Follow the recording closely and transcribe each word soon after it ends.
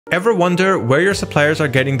Ever wonder where your suppliers are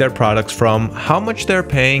getting their products from, how much they're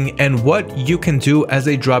paying, and what you can do as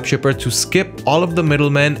a dropshipper to skip all of the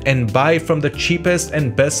middlemen and buy from the cheapest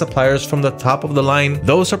and best suppliers from the top of the line?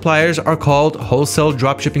 Those suppliers are called wholesale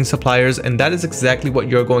dropshipping suppliers, and that is exactly what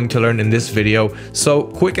you're going to learn in this video. So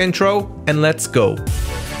quick intro and let's go.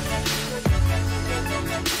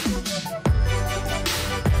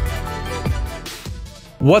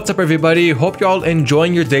 What's up everybody, hope you're all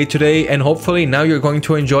enjoying your day today, and hopefully now you're going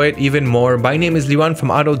to enjoy it even more. My name is Liwan from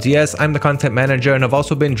AutoDS, I'm the content manager and I've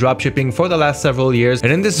also been dropshipping for the last several years.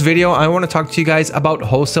 And in this video I want to talk to you guys about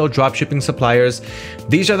wholesale dropshipping suppliers.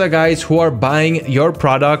 These are the guys who are buying your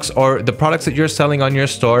products or the products that you're selling on your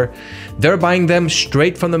store. They're buying them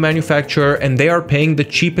straight from the manufacturer and they are paying the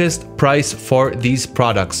cheapest price for these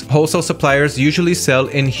products. Wholesale suppliers usually sell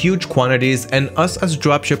in huge quantities, and us as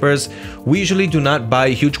dropshippers, we usually do not buy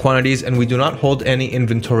huge quantities and we do not hold any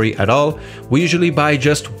inventory at all. We usually buy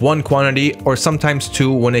just one quantity or sometimes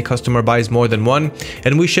two when a customer buys more than one,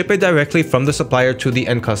 and we ship it directly from the supplier to the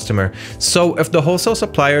end customer. So if the wholesale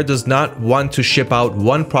supplier does not want to ship out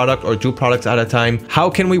one product or two products at a time, how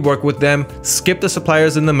can we work with them, skip the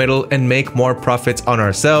suppliers in the middle, and make more profits on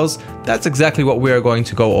our sales? That's exactly what we are going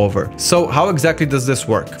to go over. So how exactly does this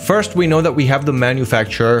work? First, we know that we have the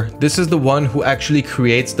manufacturer. This is the one who actually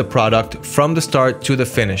creates the product from the start to the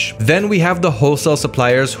finish. Then we have the wholesale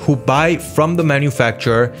suppliers who buy from the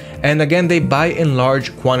manufacturer, and again they buy in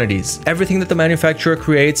large quantities. Everything that the manufacturer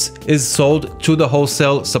creates is sold to the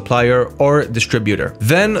wholesale supplier or distributor.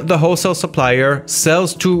 Then the wholesale supplier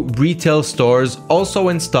sells to retail stores, also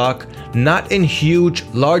in stock, not in huge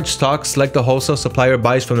large stocks like the wholesale supplier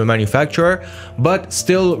buys from the manufacturer, but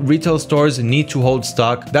still retail stores need to hold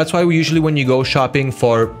stock. That's why we usually, when you go shopping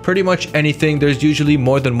for pretty much anything, there's usually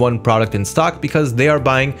more than one product in stock because they are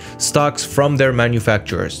buying stocks from their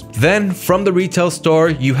manufacturers. Then from the retail store,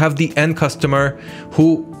 you have the end customer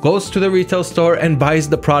who goes to the retail store and buys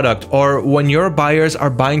the product, or when your buyers are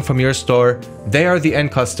buying from your store, they are the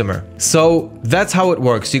end customer. So that's how it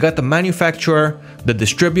works. You got the manufacturer, the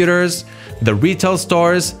distributors, the retail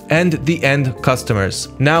stores, and the end customers.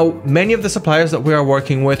 Now, many of the suppliers that we are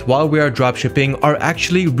working with while we are dropshipping are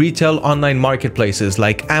actually retail online marketplaces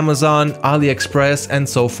like Amazon, AliExpress, and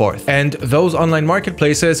so forth. And those online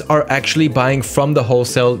marketplaces are actually buying from the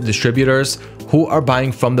wholesale distributors who are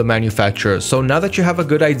buying from the manufacturer. So now that you have a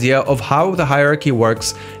good idea of how the hierarchy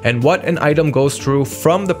works and what an item goes through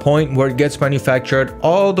from the point where it gets manufactured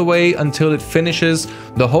all the way until it finishes,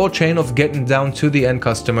 the whole chain of getting down to the end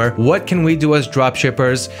customer, what can we do as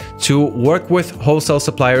dropshippers to work with wholesale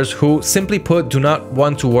suppliers who, simply put, do not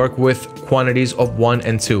want to work with quantities of 1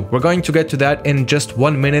 and 2? We're going to get to that in just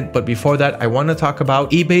 1 minute, but before that I want to talk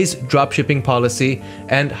about eBay's dropshipping policy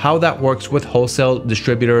and how that works with wholesale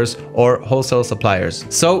distributors or wholesale suppliers.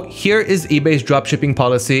 So here is eBay's dropshipping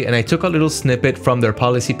policy, and I took a little snippet from their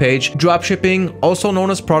policy page. Dropshipping, also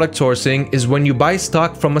known as product sourcing, is when you buy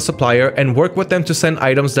stock from a supplier and work with them to send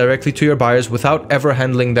items directly to your buyers without ever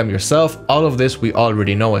handling them yourself. All of this we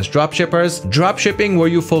already know as dropshippers. Dropshipping, where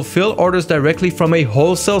you fulfill orders directly from a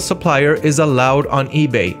wholesale supplier, is allowed on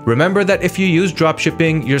eBay. Remember that if you use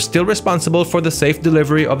dropshipping, you're still responsible for the safe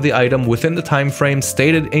delivery of the item within the time frame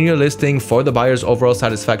stated in your listing for the buyer's overall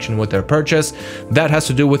satisfaction with their purchase. That has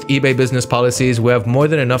to do with eBay business policies. We have more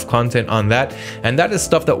than enough content on that, and that is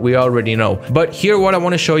stuff that we already know. But here what I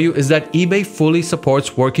want to show you is that eBay fully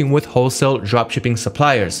supports working with wholesale dropshipping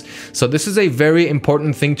suppliers. So this is a very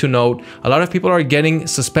important thing to note. A lot of people are getting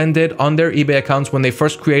suspended on their eBay accounts when they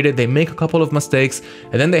first create it. They make a couple of mistakes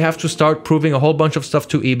and then they have to start proving a whole bunch of stuff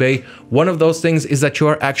to eBay. One of those things is that you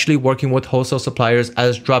are actually working with wholesale suppliers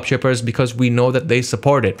as dropshippers because we know that they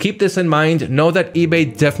support it. Keep this in mind. Know that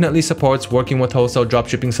eBay definitely supports working with wholesale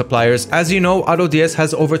dropshipping suppliers. As you know, AutoDS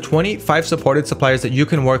has over 25 supported suppliers that you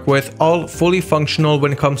can work with, all fully functional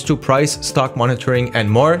when it comes to price, stock monitoring, and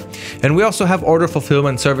more. And we also have order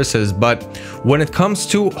fulfillment services. But when it comes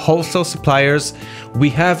to wholesale suppliers, we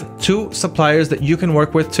have 2 suppliers that you can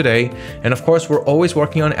work with today. And of course, we're always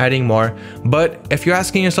working on adding more. But if you're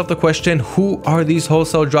asking yourself the question, who are these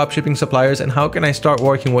wholesale dropshipping suppliers and how can I start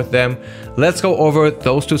working with them? Let's go over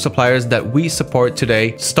those 2 suppliers that we support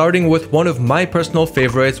today, starting with one of my personal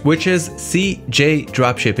favorites, which is CJ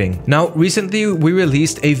Dropshipping. Now, recently we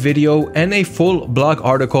released a video and a full blog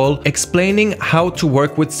article explaining how to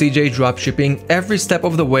work with CJ Dropshipping every step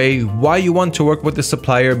of the way, why you want to work with the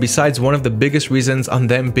supplier, besides one of the biggest reasons on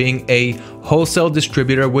them being a wholesale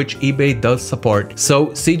distributor, which eBay does support. So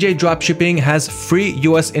CJ Dropshipping has free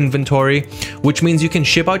US inventory, which means you can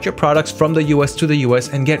ship out your products from the US to the US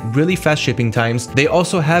and get really fast shipping times. They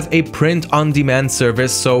also have a print-on-demand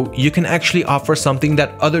service, so you can actually offer something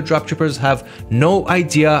that other dropshippers have no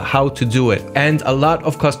idea how to do it. And a lot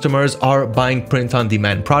of customers are buying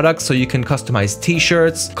print-on-demand products, so you can customize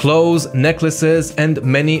t-shirts, clothes, necklaces, and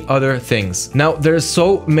many other things. Now, there's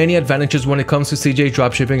so many advantages when it comes to CJ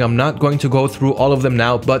Dropshipping. I'm not going to go through all of them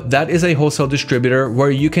now, but that is a wholesale distributor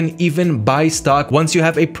where you can even buy stock. Once you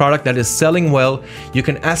have a product that is selling well, you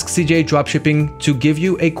can ask CJ Dropshipping to give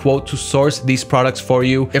you a quote to source these products for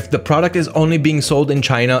you. If the product is only being sold in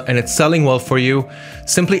China and it's selling well for you,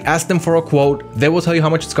 simply ask them for a quote. They will tell you how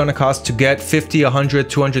much it's going to cost to get 50, 100,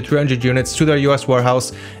 200, 300 units to their US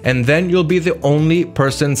warehouse, and then you'll be the only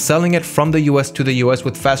person selling it from the US to the US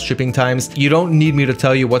with fast shipping times. You don't need me to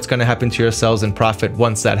tell you what's going to happen to your sales and profit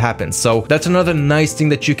once that happens. So that's another nice thing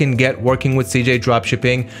that you can get working with CJ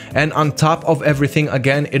Dropshipping. And on top of everything,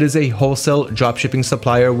 again, it is a wholesale dropshipping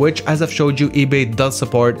supplier, which, as I've showed you, eBay does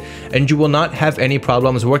support, and you will not have any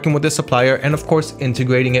problems working with the supplier and of course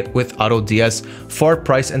integrating it with AutoDS for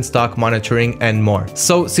price and stock monitoring and more.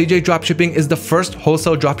 So CJ Dropshipping is the first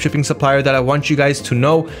wholesale dropshipping supplier that I want you guys to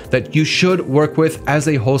know that you should work with as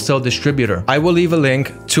a wholesale distributor. I will leave a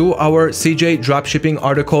link to our CJ Dropshipping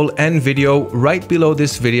article and video right below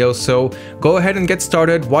this video, so go ahead and get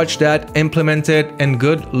started, watch that, implement it, and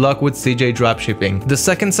good luck with CJ Dropshipping. The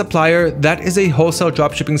second supplier that is a wholesale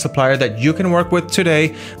dropshipping supplier that you can work with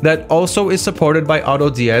today that also is supported by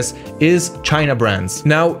AutoDS is Chinabrands.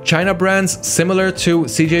 Now, Chinabrands, similar to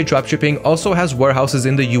CJ Dropshipping, also has warehouses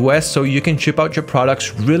in the US, so you can ship out your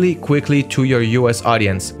products really quickly to your US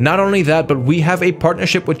audience. Not only that, but we have a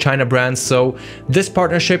partnership with Chinabrands, so this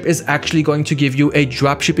partnership is actually going to give you a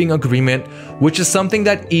dropshipping agreement, which is something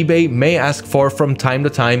that eBay may ask for from time to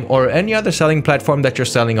time, or any other selling platform that you're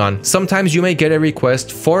selling on. Sometimes you may get a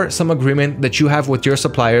request for some agreement that you have with your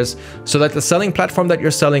suppliers, so that the selling platform that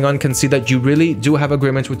you're selling on can see that you really do have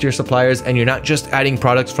agreements with your suppliers and you're not just adding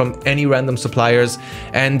products from any random suppliers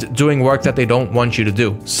and doing work that they don't want you to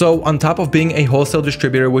do. So on top of being a wholesale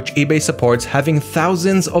distributor, which eBay supports, having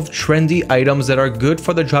thousands of trendy items that are good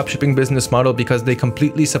for the dropshipping business model because they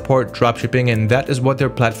completely support dropshipping, and that is what their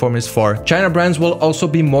platform is for. Chinabrands will also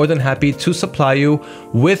be more than happy to supply you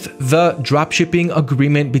with the dropshipping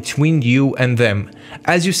agreement between you and them.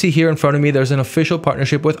 As you see here in front of me, there's an official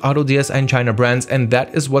partnership with AutoDS and Chinabrands, and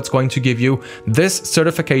that is what's going to give you this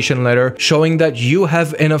certification letter showing that you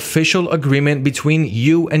have an official agreement between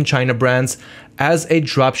you and Chinabrands as a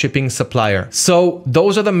dropshipping supplier. So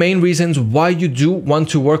those are the main reasons why you do want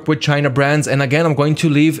to work with Chinabrands. And again, I'm going to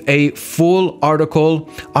leave a full article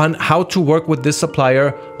on how to work with this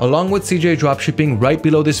supplier along with CJ Dropshipping right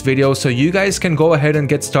below this video, so you guys can go ahead and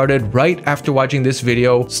get started right after watching this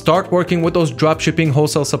video. Start working with those dropshipping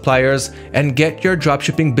wholesale suppliers and get your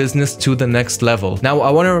dropshipping business to the next level. Now, I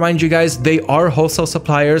want to remind you guys, they are wholesale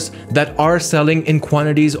suppliers that are selling in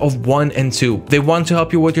quantities of 1 and 2. They want to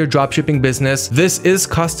help you with your dropshipping business. This is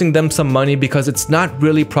costing them some money because it's not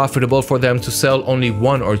really profitable for them to sell only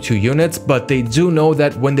 1 or 2 units, but they do know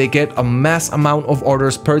that when they get a mass amount of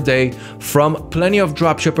orders per day from plenty of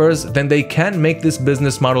dropshippers, then they can make this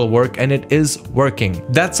business model work, and it is working.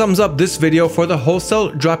 That sums up this video for the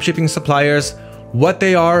wholesale dropshipping suppliers, what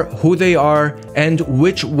they are, who they are, and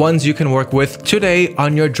which ones you can work with today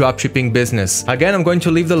on your dropshipping business. Again, I'm going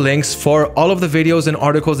to leave the links for all of the videos and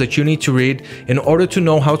articles that you need to read in order to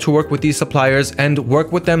know how to work with these suppliers and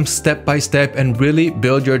work with them step by step and really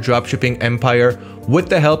build your dropshipping empire with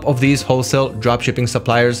the help of these wholesale dropshipping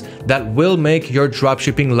suppliers that will make your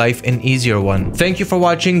dropshipping life an easier one. Thank you for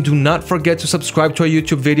watching. Do not forget to subscribe to our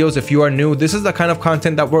YouTube videos if you are new. This is the kind of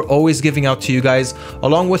content that we're always giving out to you guys,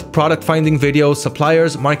 along with product finding videos,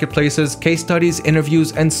 suppliers, marketplaces, case studies,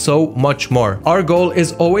 interviews, and so much more. Our goal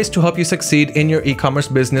is always to help you succeed in your e-commerce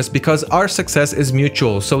business because our success is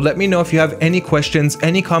mutual. So let me know if you have any questions,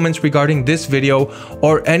 any comments regarding this video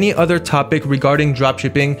or any other topic regarding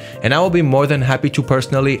dropshipping, and I will be more than happy to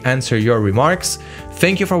personally answer your remarks.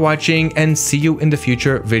 Thank you for watching and see you in the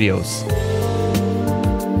future videos.